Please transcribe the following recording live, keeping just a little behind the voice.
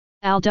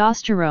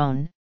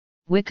Aldosterone,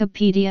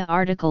 Wikipedia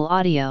article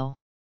audio.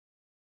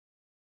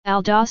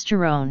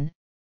 Aldosterone,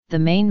 the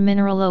main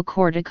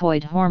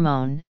mineralocorticoid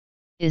hormone,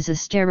 is a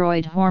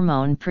steroid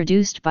hormone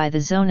produced by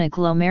the zona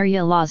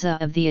glomerulosa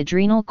of the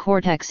adrenal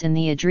cortex in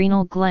the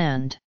adrenal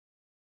gland.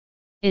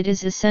 It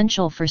is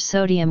essential for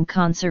sodium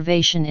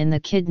conservation in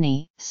the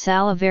kidney,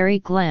 salivary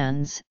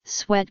glands,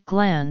 sweat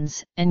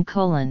glands, and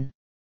colon.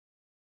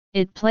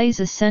 It plays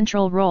a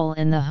central role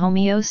in the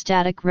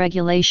homeostatic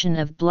regulation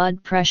of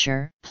blood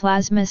pressure,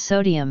 plasma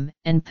sodium,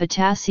 and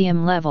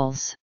potassium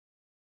levels.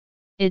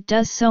 It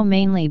does so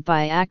mainly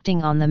by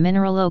acting on the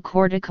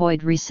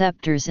mineralocorticoid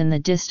receptors in the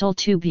distal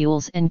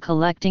tubules and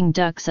collecting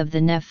ducts of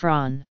the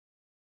nephron.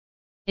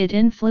 It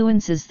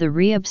influences the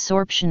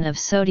reabsorption of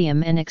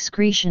sodium and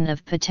excretion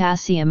of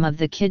potassium of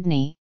the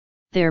kidney,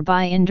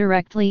 thereby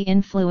indirectly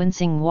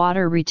influencing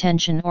water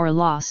retention or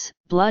loss,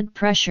 blood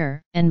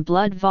pressure, and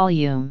blood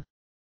volume.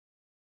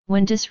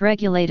 When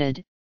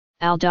dysregulated,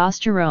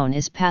 aldosterone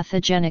is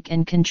pathogenic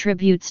and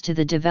contributes to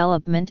the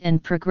development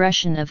and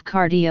progression of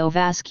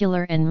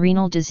cardiovascular and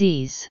renal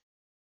disease.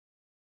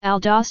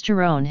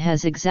 Aldosterone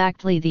has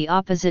exactly the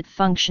opposite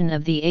function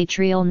of the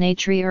atrial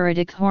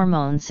natriuretic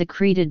hormone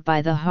secreted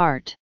by the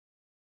heart.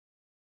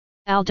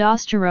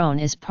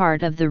 Aldosterone is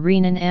part of the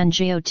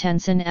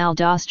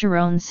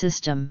renin-angiotensin-aldosterone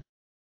system.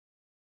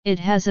 It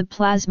has a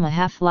plasma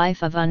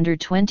half-life of under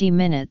 20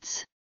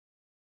 minutes.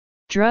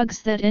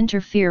 Drugs that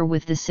interfere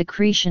with the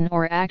secretion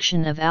or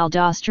action of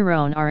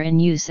aldosterone are in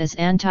use as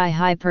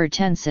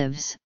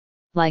antihypertensives,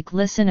 like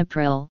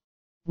lisinopril,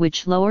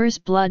 which lowers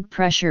blood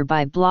pressure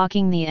by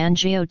blocking the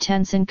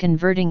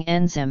angiotensin-converting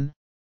enzyme,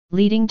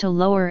 leading to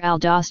lower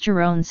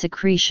aldosterone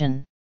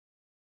secretion.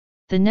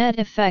 The net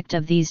effect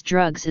of these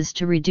drugs is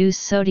to reduce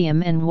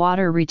sodium and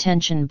water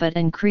retention but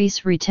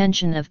increase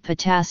retention of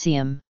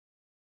potassium.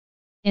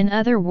 In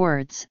other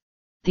words,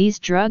 these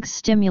drugs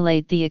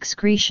stimulate the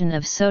excretion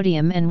of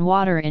sodium and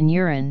water in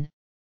urine,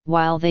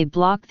 while they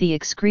block the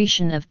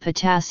excretion of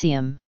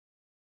potassium.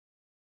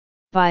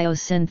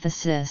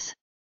 Biosynthesis.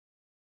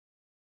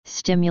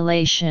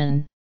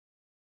 Stimulation.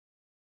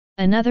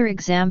 Another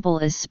example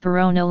is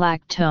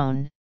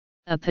spironolactone,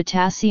 a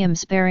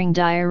potassium-sparing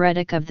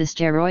diuretic of the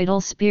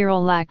steroidal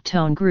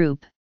spirolactone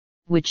group,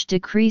 which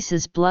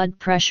decreases blood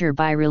pressure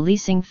by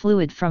releasing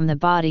fluid from the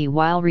body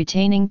while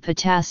retaining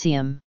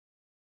potassium.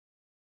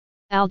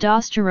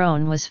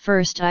 Aldosterone was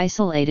first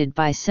isolated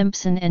by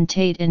Simpson and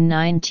Tate in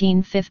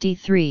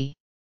 1953.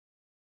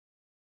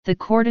 The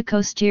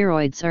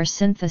corticosteroids are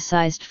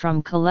synthesized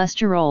from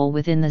cholesterol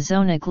within the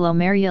zona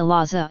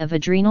glomerulosa of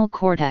adrenal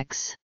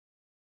cortex.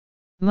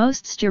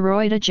 Most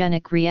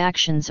steroidogenic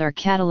reactions are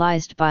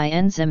catalyzed by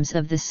enzymes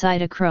of the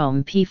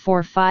cytochrome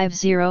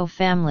P450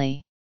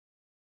 family.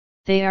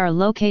 They are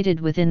located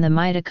within the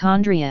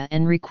mitochondria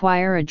and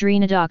require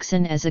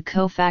adrenodoxin as a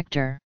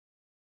cofactor.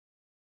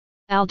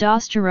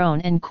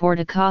 Aldosterone and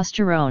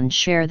corticosterone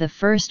share the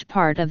first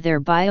part of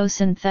their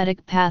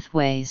biosynthetic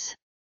pathways.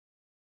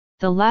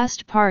 The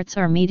last parts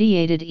are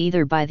mediated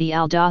either by the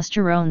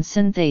aldosterone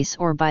synthase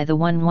or by the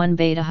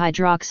 1,1-beta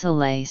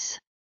hydroxylase.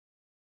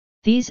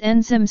 These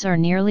enzymes are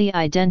nearly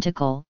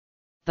identical,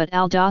 but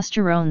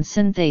aldosterone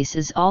synthase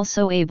is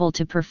also able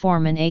to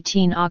perform an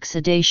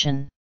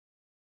 18-oxidation.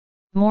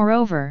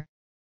 Moreover,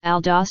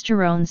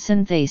 aldosterone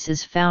synthase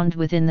is found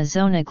within the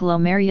zona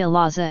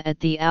glomerulosa at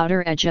the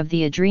outer edge of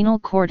the adrenal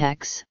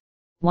cortex.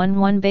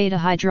 1,1-beta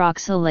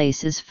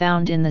hydroxylase is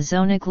found in the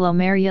zona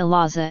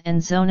glomerulosa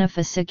and zona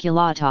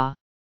fasciculata.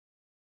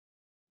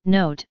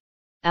 Note: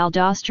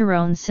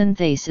 aldosterone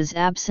synthase is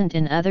absent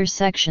in other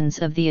sections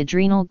of the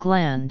adrenal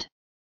gland.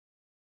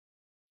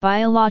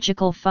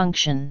 Biological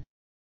function.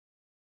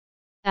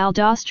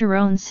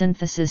 Aldosterone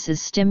synthesis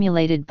is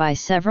stimulated by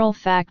several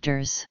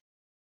factors.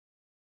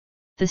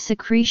 The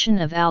secretion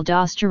of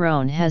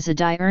aldosterone has a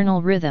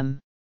diurnal rhythm.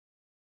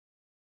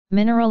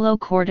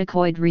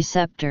 Mineralocorticoid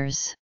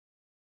receptors.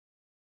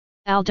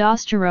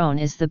 Aldosterone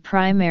is the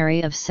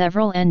primary of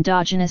several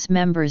endogenous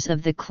members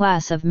of the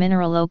class of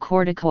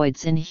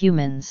mineralocorticoids in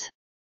humans.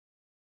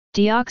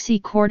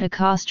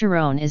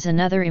 Deoxycorticosterone is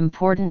another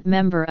important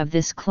member of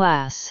this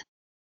class.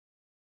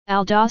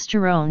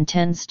 Aldosterone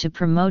tends to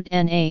promote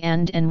Na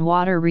and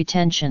water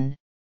retention,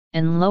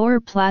 and lower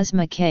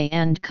plasma K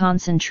and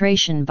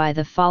concentration by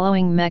the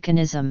following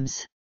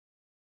mechanisms.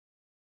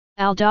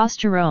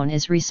 Aldosterone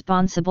is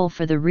responsible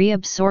for the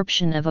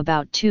reabsorption of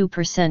about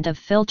 2% of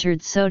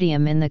filtered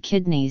sodium in the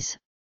kidneys,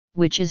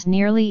 which is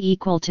nearly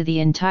equal to the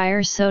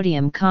entire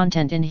sodium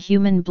content in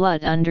human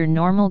blood under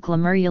normal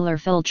glomerular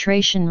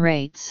filtration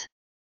rates.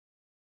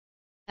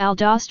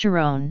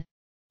 Aldosterone,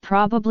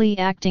 probably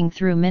acting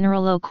through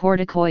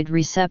mineralocorticoid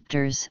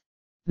receptors,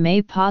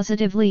 may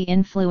positively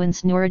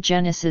influence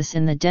neurogenesis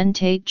in the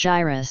dentate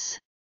gyrus.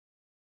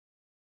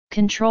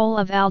 Control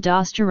of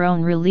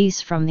aldosterone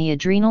release from the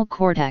adrenal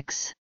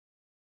cortex.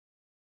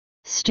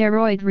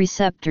 Steroid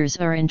receptors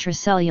are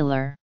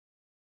intracellular.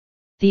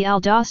 The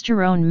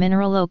aldosterone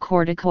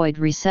mineralocorticoid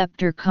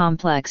receptor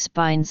complex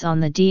binds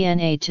on the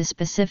DNA to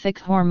specific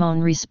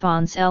hormone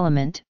response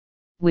element,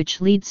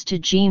 which leads to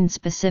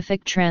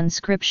gene-specific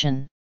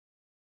transcription.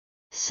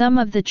 Some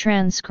of the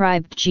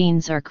transcribed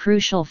genes are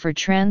crucial for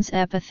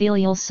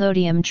transepithelial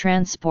sodium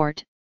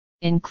transport,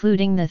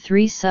 including the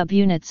 3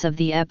 subunits of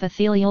the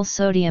epithelial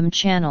sodium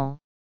channel,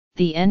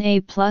 the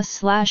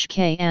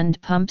Na+/K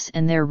and pumps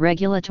and their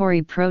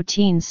regulatory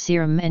proteins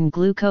serum and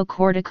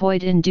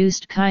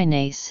glucocorticoid-induced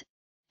kinase,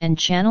 and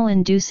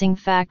channel-inducing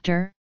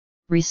factor,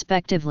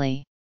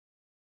 respectively.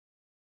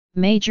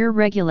 Major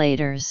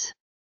regulators.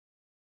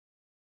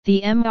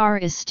 The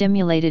MR is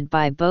stimulated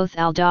by both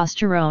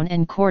aldosterone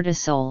and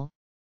cortisol,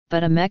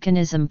 but a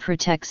mechanism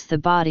protects the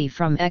body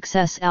from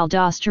excess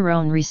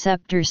aldosterone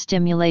receptor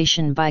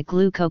stimulation by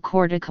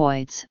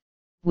glucocorticoids,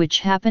 which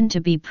happen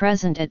to be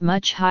present at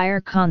much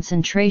higher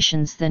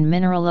concentrations than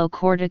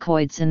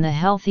mineralocorticoids in the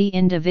healthy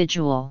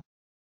individual.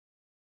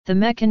 The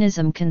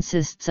mechanism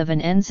consists of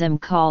an enzyme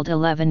called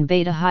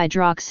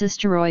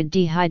 11-beta-hydroxysteroid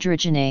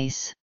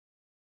dehydrogenase.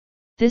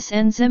 This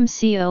enzyme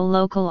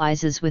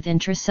co-localizes with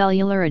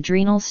intracellular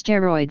adrenal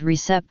steroid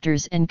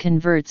receptors and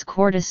converts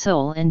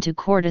cortisol into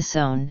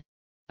cortisone,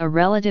 a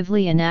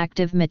relatively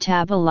inactive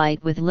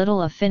metabolite with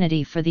little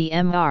affinity for the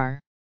MR.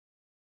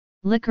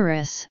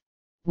 Licorice,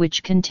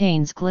 which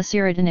contains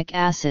glycyrrhetinic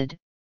acid,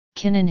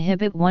 can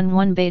inhibit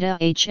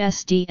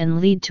 1,1-beta-HSD and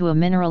lead to a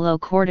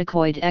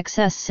mineralocorticoid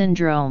excess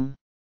syndrome.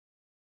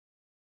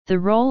 The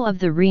role of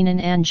the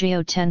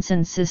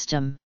renin-angiotensin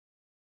system.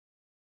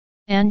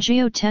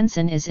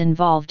 Angiotensin is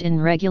involved in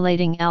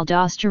regulating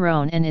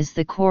aldosterone and is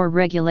the core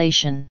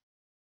regulation.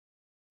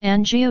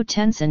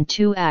 Angiotensin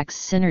II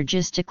acts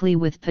synergistically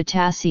with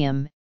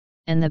potassium,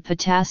 and the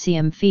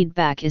potassium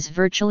feedback is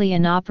virtually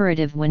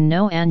inoperative when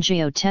no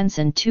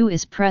angiotensin II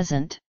is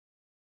present.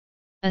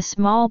 A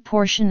small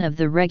portion of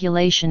the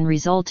regulation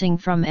resulting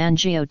from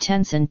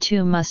angiotensin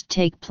II must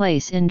take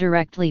place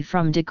indirectly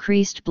from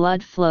decreased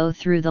blood flow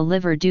through the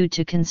liver due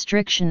to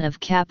constriction of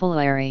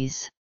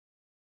capillaries.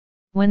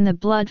 When the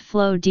blood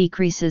flow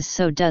decreases,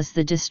 so does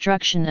the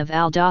destruction of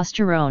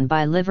aldosterone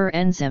by liver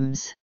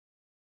enzymes.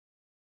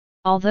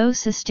 Although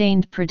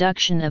sustained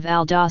production of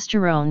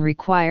aldosterone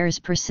requires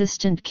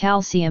persistent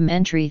calcium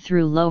entry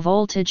through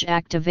low-voltage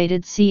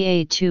activated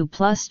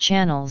Ca2+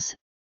 channels,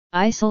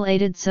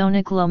 isolated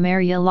zona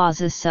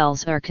glomerulosa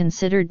cells are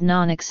considered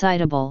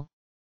non-excitable,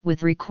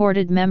 with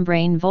recorded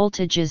membrane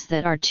voltages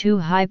that are too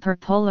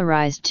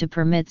hyperpolarized to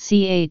permit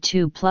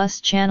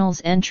Ca2+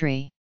 channels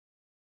entry.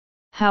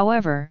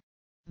 However,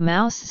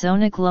 mouse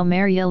zona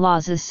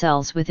glomerulosa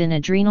cells within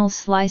adrenal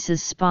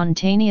slices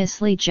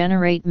spontaneously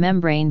generate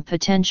membrane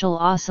potential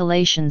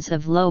oscillations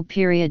of low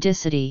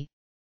periodicity.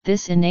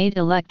 This innate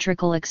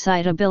electrical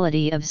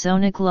excitability of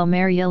zona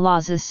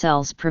glomerulosa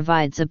cells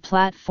provides a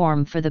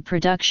platform for the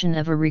production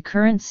of a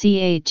recurrent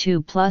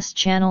Ca2+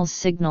 channels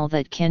signal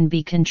that can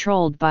be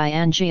controlled by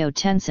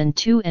angiotensin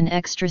II and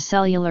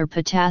extracellular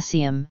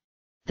potassium,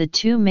 the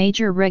two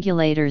major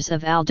regulators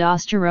of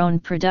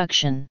aldosterone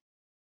production.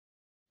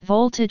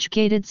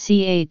 Voltage-gated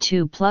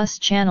Ca2+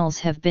 channels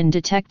have been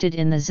detected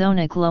in the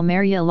zona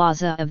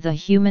glomerulosa of the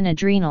human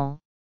adrenal,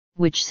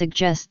 which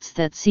suggests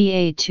that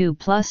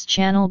Ca2+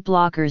 channel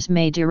blockers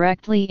may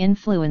directly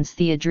influence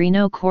the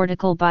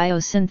adrenocortical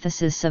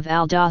biosynthesis of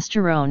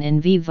aldosterone in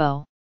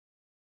vivo.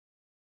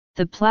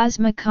 The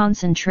plasma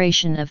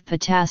concentration of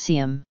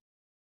potassium.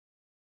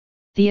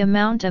 The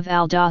amount of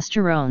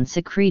aldosterone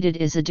secreted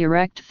is a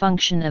direct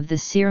function of the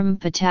serum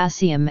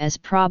potassium as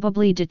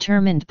probably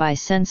determined by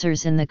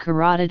sensors in the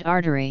carotid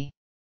artery.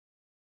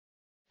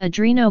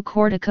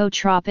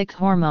 Adrenocorticotropic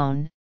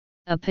hormone,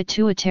 a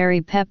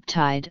pituitary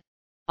peptide,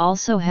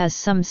 also has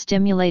some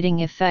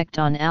stimulating effect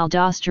on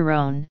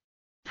aldosterone,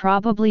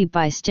 probably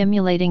by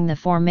stimulating the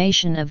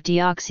formation of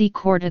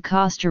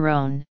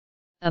deoxycorticosterone,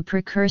 a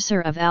precursor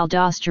of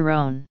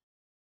aldosterone.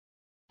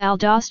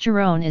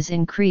 Aldosterone is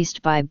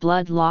increased by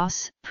blood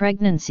loss,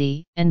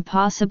 pregnancy, and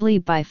possibly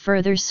by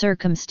further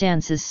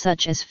circumstances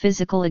such as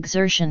physical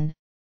exertion,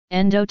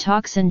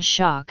 endotoxin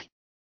shock,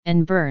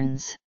 and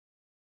burns.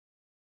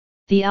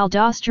 The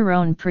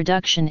aldosterone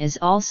production is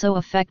also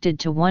affected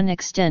to one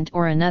extent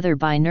or another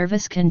by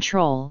nervous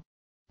control,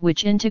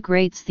 which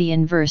integrates the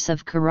inverse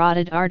of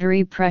carotid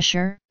artery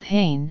pressure,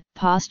 pain,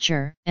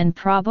 posture, and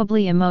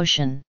probably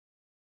emotion.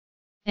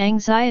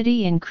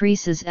 Anxiety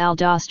increases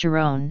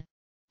aldosterone,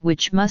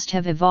 which must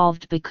have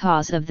evolved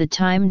because of the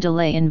time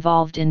delay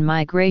involved in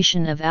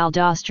migration of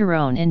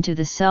aldosterone into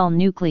the cell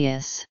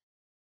nucleus.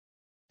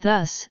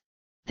 Thus,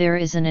 there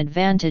is an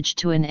advantage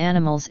to an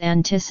animal's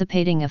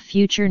anticipating a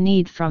future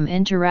need from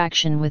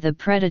interaction with a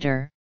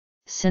predator,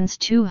 since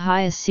too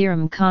high a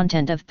serum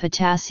content of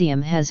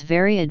potassium has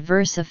very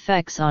adverse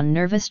effects on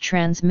nervous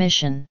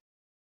transmission.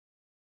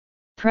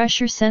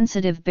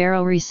 Pressure-sensitive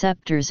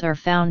baroreceptors are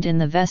found in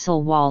the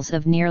vessel walls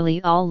of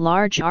nearly all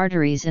large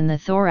arteries in the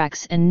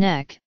thorax and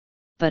neck,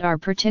 but are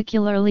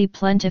particularly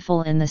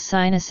plentiful in the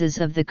sinuses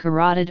of the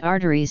carotid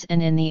arteries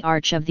and in the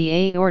arch of the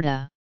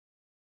aorta.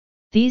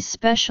 These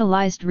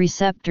specialized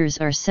receptors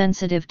are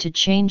sensitive to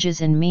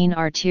changes in mean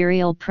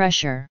arterial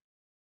pressure.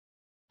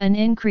 An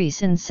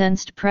increase in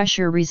sensed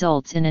pressure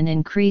results in an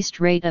increased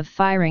rate of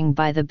firing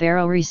by the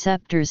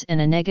baroreceptors and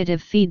a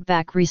negative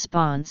feedback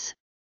response,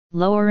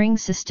 lowering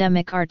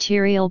systemic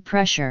arterial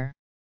pressure.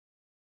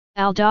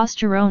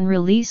 Aldosterone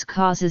release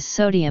causes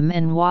sodium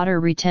and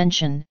water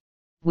retention,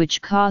 which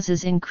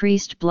causes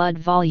increased blood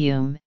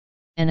volume,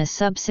 and a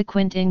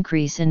subsequent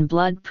increase in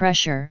blood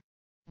pressure,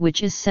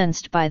 which is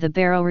sensed by the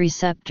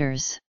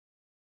baroreceptors.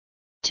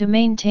 To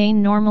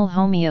maintain normal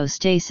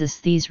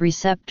homeostasis, these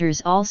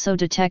receptors also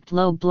detect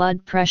low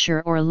blood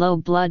pressure or low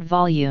blood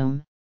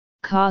volume,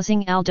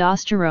 causing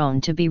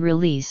aldosterone to be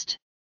released.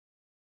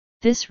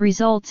 This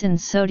results in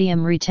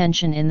sodium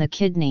retention in the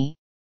kidney,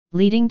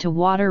 leading to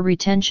water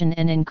retention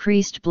and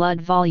increased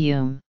blood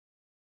volume.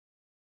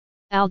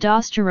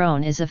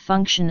 Aldosterone is a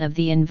function of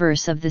the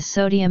inverse of the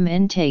sodium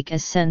intake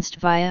as sensed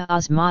via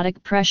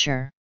osmotic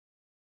pressure.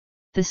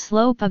 The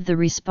slope of the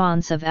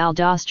response of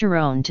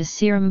aldosterone to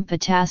serum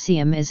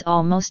potassium is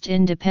almost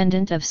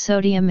independent of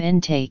sodium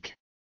intake.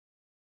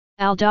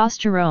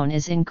 Aldosterone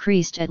is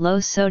increased at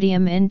low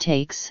sodium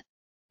intakes,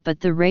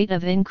 but the rate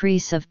of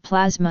increase of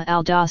plasma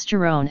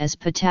aldosterone as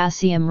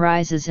potassium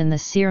rises in the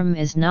serum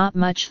is not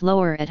much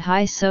lower at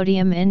high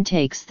sodium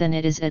intakes than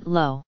it is at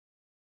low.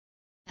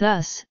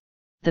 Thus,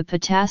 the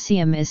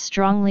potassium is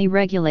strongly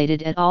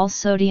regulated at all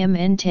sodium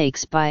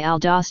intakes by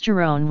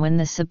aldosterone when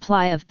the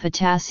supply of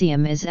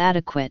potassium is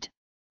adequate,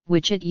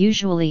 which it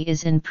usually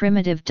is in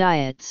primitive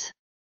diets.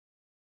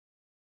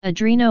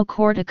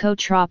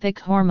 Adrenocorticotropic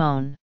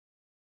hormone.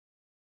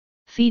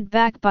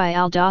 Feedback by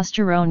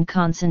aldosterone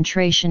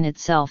concentration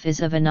itself is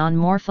of a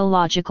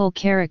non-morphological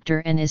character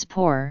and is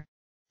poor,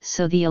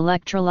 so the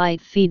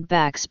electrolyte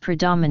feedbacks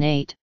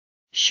predominate,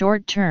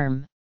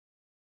 short-term.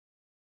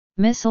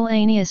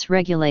 Miscellaneous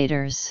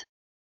regulators.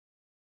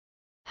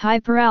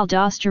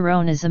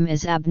 Hyperaldosteronism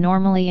is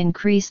abnormally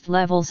increased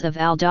levels of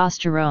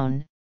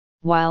aldosterone,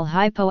 while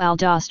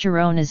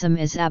hypoaldosteronism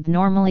is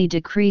abnormally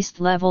decreased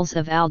levels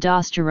of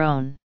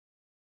aldosterone.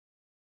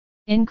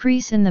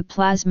 Increase in the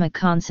plasma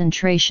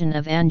concentration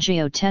of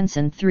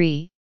angiotensin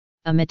III,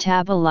 a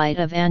metabolite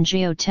of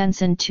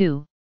angiotensin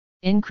II,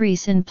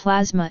 increase in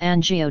plasma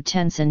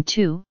angiotensin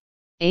II,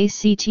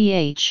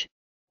 ACTH,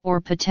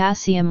 or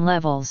potassium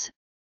levels,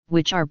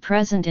 which are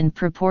present in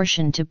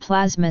proportion to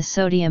plasma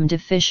sodium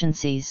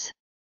deficiencies.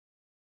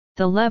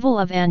 The level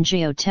of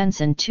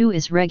angiotensin II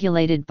is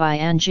regulated by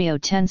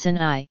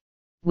angiotensin I,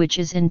 which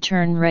is in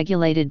turn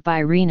regulated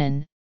by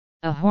renin,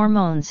 a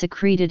hormone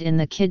secreted in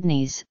the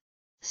kidneys.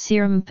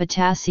 Serum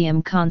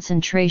potassium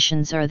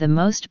concentrations are the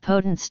most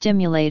potent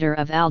stimulator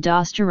of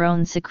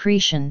aldosterone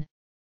secretion.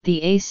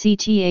 The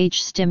ACTH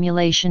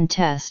stimulation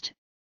test,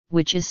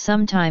 which is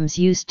sometimes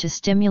used to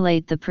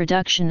stimulate the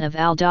production of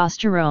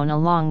aldosterone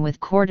along with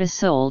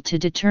cortisol to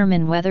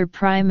determine whether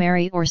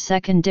primary or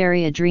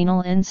secondary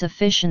adrenal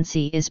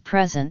insufficiency is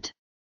present.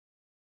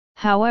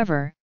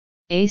 However,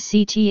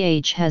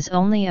 ACTH has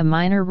only a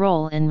minor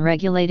role in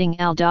regulating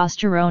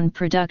aldosterone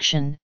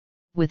production.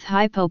 With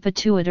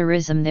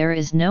hypopituitarism there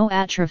is no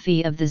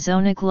atrophy of the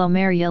zona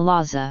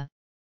glomerulosa,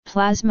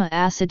 plasma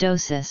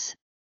acidosis,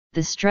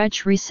 the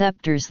stretch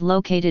receptors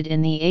located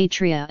in the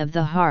atria of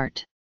the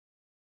heart.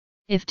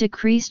 If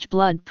decreased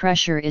blood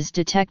pressure is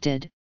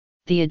detected,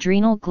 the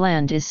adrenal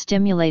gland is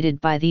stimulated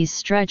by these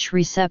stretch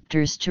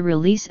receptors to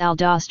release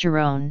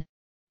aldosterone,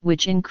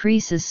 which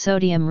increases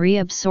sodium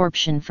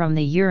reabsorption from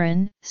the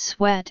urine,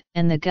 sweat,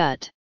 and the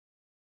gut.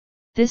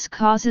 This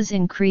causes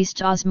increased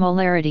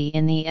osmolarity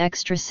in the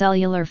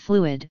extracellular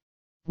fluid,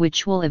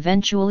 which will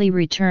eventually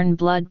return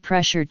blood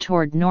pressure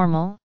toward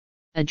normal.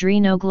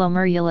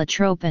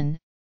 Adrenoglomerulotropin,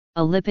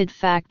 a lipid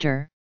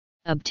factor,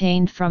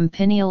 obtained from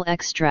pineal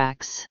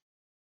extracts.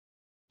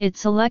 It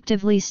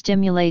selectively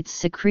stimulates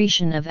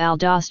secretion of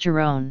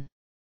aldosterone.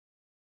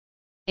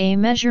 A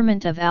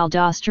measurement of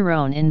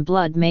aldosterone in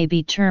blood may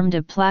be termed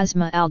a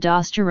plasma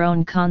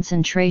aldosterone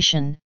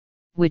concentration,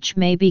 which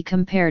may be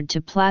compared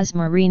to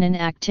plasma renin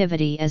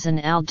activity as an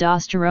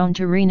aldosterone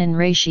to renin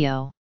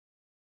ratio.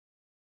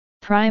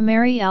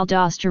 Primary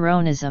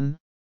aldosteronism,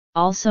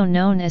 also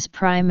known as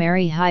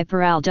primary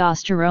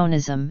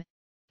hyperaldosteronism,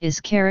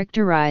 is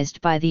characterized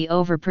by the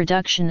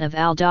overproduction of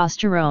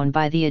aldosterone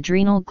by the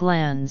adrenal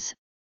glands,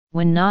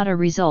 when not a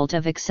result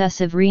of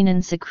excessive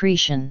renin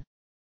secretion.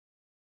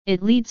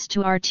 It leads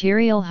to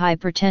arterial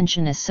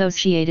hypertension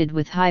associated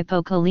with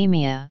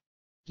hypokalemia,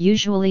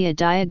 usually a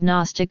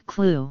diagnostic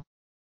clue.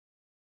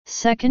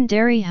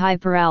 Secondary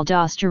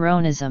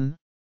hyperaldosteronism,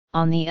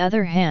 on the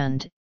other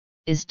hand,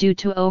 is due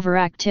to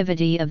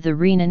overactivity of the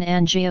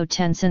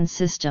renin-angiotensin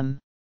system.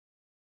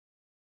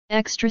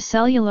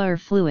 Extracellular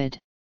fluid.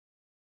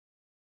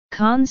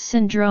 Conn's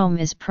syndrome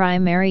is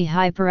primary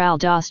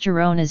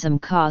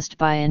hyperaldosteronism caused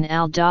by an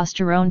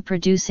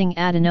aldosterone-producing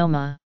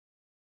adenoma.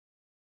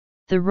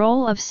 The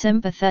role of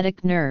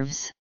sympathetic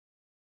nerves.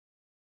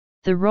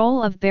 The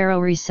role of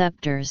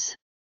baroreceptors.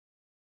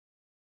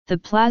 The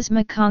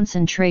plasma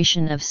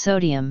concentration of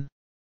sodium.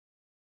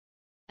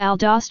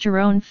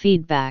 Aldosterone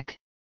feedback.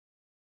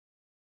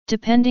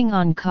 Depending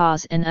on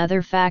cause and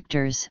other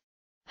factors,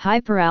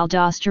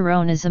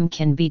 Hyperaldosteronism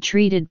can be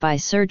treated by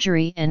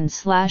surgery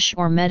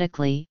and/or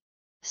medically,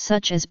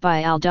 such as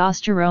by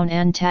aldosterone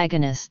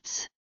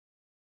antagonists.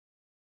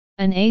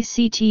 An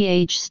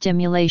ACTH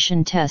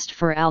stimulation test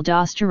for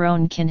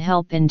aldosterone can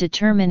help in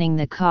determining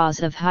the cause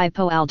of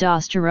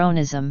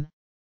hypoaldosteronism,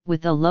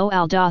 with a low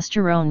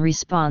aldosterone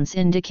response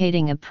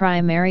indicating a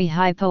primary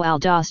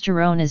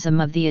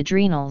hypoaldosteronism of the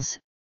adrenals,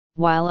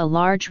 while a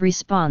large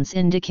response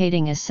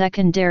indicating a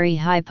secondary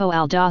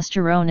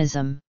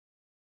hypoaldosteronism.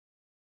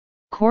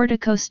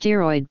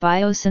 Corticosteroid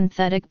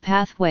biosynthetic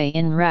pathway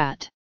in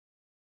rat.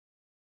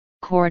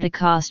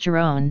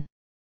 Corticosterone.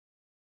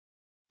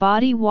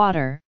 Body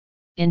water,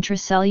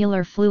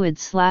 intracellular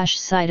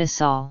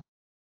fluid/cytosol.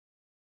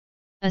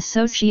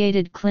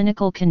 Associated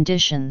clinical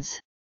conditions.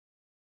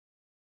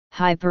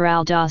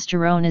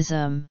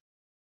 Hyperaldosteronism,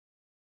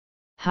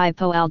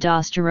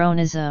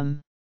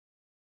 hypoaldosteronism.